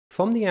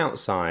From the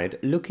outside,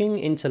 looking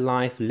into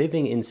life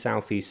living in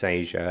Southeast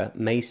Asia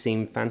may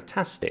seem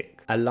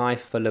fantastic. A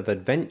life full of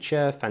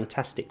adventure,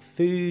 fantastic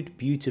food,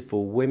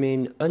 beautiful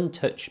women,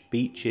 untouched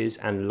beaches,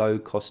 and low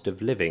cost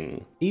of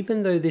living.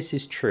 Even though this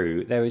is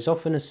true, there is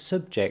often a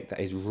subject that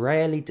is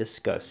rarely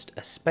discussed,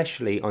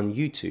 especially on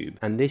YouTube,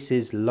 and this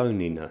is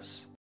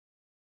loneliness.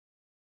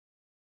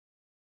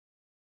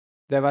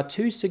 There are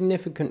two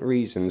significant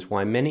reasons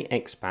why many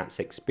expats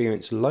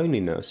experience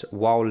loneliness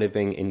while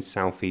living in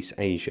Southeast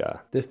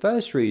Asia. The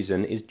first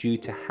reason is due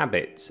to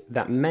habits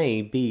that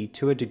may be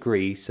to a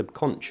degree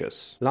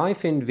subconscious.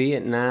 Life in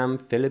Vietnam,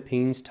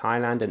 Philippines,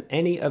 Thailand, and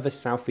any other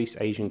Southeast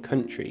Asian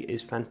country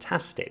is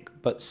fantastic,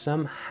 but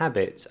some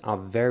habits are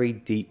very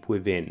deep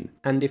within.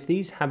 And if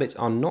these habits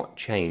are not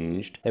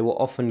changed, they will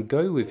often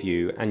go with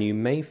you, and you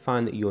may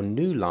find that your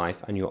new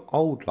life and your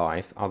old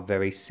life are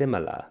very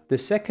similar. The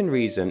second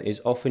reason is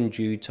often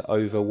due to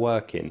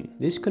overworking.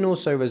 This can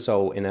also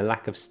result in a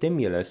lack of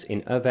stimulus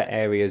in other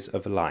areas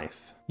of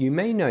life. You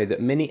may know that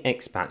many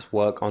expats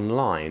work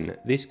online.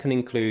 This can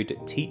include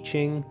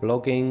teaching,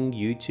 blogging,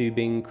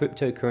 YouTubing,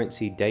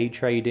 cryptocurrency day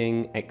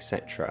trading,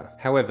 etc.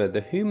 However,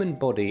 the human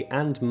body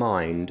and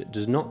mind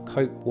does not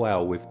cope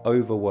well with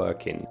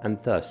overworking, and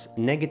thus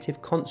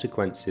negative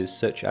consequences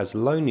such as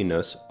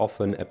loneliness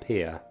often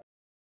appear.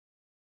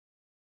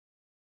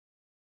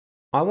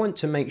 I want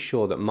to make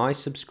sure that my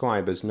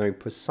subscribers know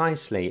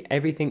precisely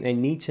everything they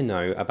need to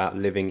know about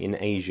living in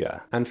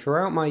Asia. And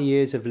throughout my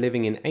years of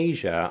living in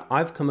Asia,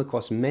 I've come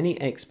across many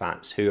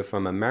expats who are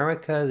from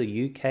America,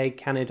 the UK,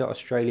 Canada,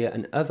 Australia,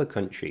 and other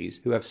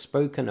countries who have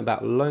spoken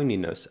about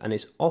loneliness, and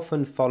it's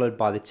often followed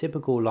by the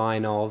typical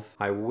line of,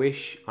 "I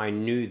wish I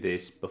knew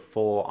this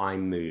before I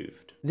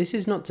moved." This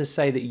is not to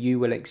say that you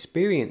will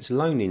experience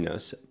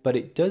loneliness, but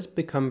it does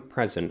become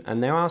present,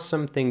 and there are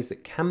some things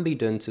that can be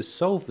done to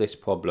solve this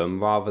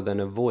problem rather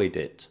than avoid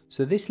it.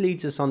 So this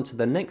leads us on to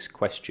the next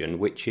question,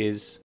 which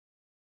is,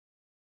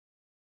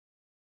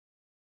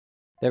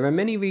 there are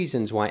many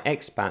reasons why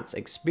expats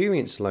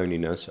experience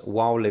loneliness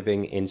while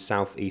living in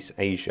Southeast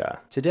Asia.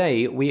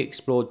 Today, we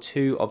explored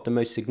two of the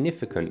most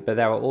significant, but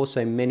there are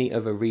also many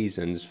other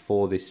reasons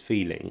for this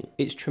feeling.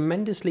 It's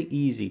tremendously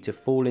easy to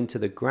fall into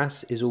the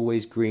grass is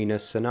always greener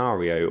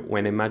scenario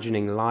when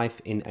imagining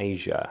life in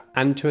Asia.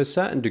 And to a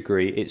certain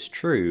degree, it's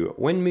true.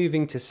 When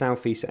moving to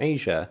Southeast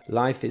Asia,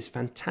 life is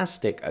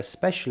fantastic,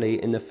 especially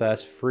in the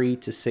first 3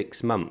 to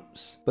 6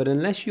 months. But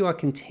unless you are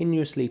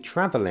continuously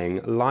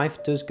traveling,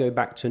 life does go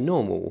back to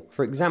normal.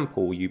 For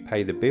example, you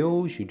pay the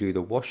bills, you do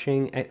the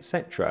washing,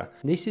 etc.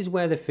 This is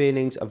where the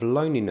feelings of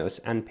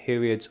loneliness and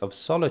periods of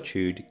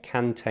solitude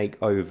can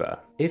take over.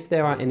 If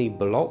there are any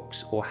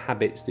blocks or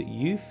habits that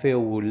you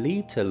feel will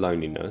lead to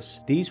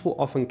loneliness, these will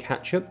often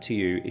catch up to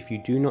you if you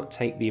do not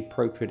take the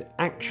appropriate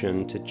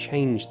action to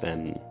change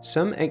them.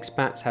 Some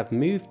expats have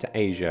moved to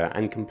Asia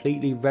and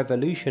completely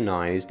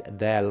revolutionized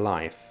their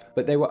life,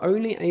 but they were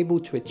only able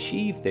to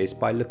achieve this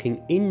by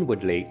looking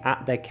inwardly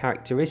at their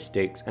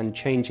characteristics and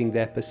changing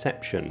their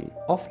perception.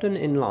 Often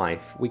in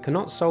life, we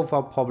cannot solve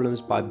our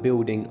problems by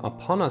building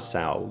upon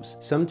ourselves.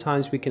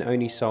 Sometimes we can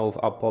only solve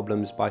our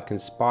problems by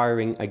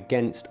conspiring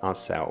against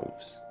ourselves.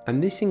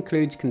 And this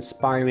includes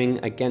conspiring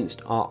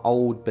against our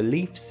old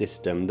belief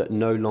system that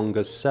no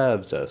longer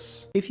serves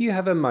us. If you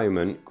have a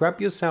moment,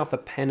 grab yourself a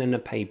pen and a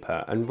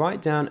paper and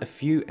write down a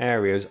few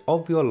areas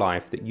of your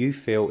life that you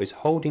feel is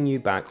holding you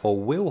back or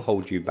will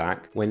hold you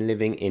back when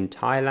living in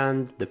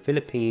Thailand, the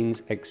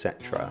Philippines,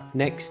 etc.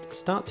 Next,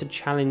 start to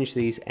challenge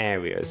these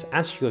areas.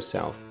 Ask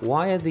yourself,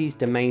 why are these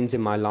domains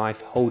in my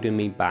life holding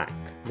me back?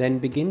 Then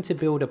begin to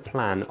build a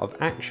plan of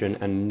action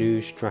and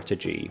new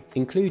strategy,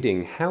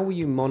 including how will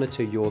you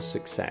monitor your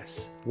success?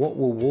 What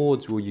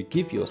rewards will you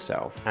give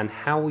yourself, and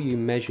how will you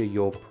measure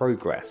your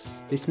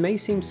progress? This may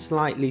seem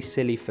slightly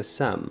silly for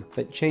some,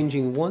 but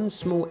changing one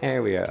small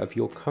area of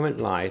your current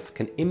life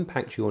can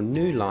impact your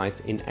new life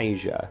in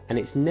Asia, and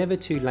it's never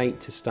too late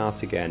to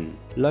start again.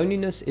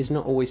 Loneliness is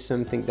not always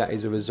something that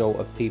is a result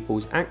of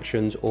people's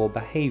actions or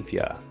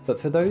behavior, but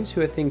for those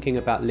who are thinking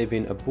about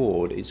living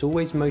abroad, it's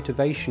always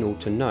motivational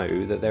to know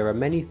that there are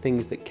many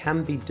things that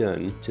can be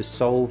done to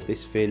solve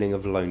this feeling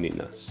of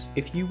loneliness.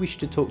 If you wish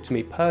to talk to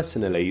me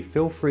personally,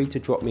 feel free to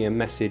drop me a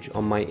message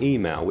on my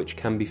email, which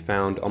can be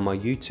found on my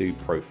YouTube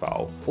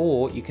profile,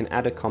 or you can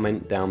add a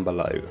comment down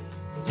below.